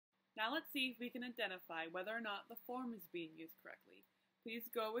Now let's see if we can identify whether or not the form is being used correctly. Please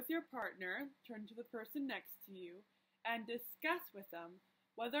go with your partner, turn to the person next to you, and discuss with them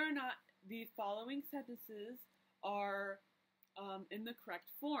whether or not the following sentences are in the correct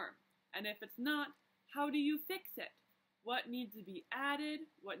form. And if it's not, how do you fix it? What needs to be added?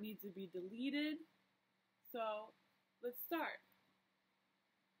 What needs to be deleted? So let's start.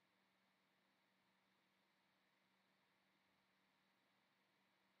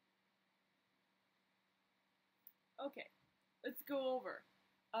 Okay, let's go over.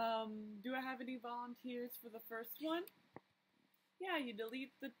 Do I have any volunteers for the first one? Yeah, you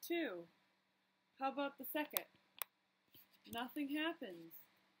delete the 2. How about the second? Nothing happens.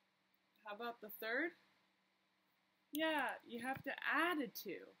 How about the third? Yeah, you have to add a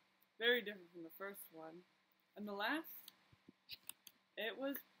 2. Very different from the first one. And the last? It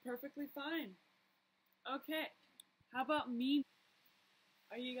was perfectly fine. Okay, how about me?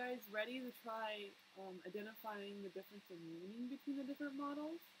 Are you guys ready to try identifying the difference in meaning between the different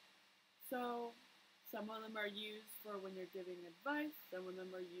models? So, some of them are used for when you're giving advice, some of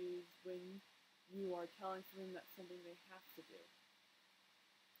them are used when you are telling someone that's something they have to do.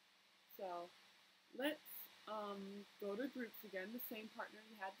 So, let's go to groups again, the same partner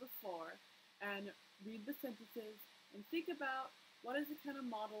we had before, and read the sentences and think about what is the kind of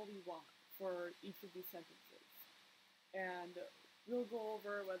model we want for each of these sentences. And we'll go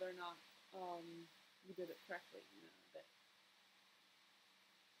over whether or not we did it correctly in a bit.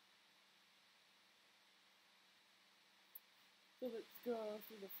 So let's go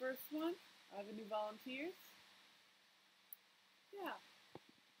through the first one. I have any volunteers? Yeah,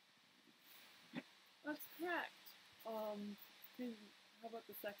 that's correct. How about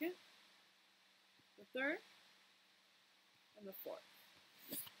the second, the third, and the fourth?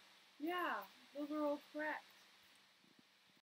 Yeah, those are all correct.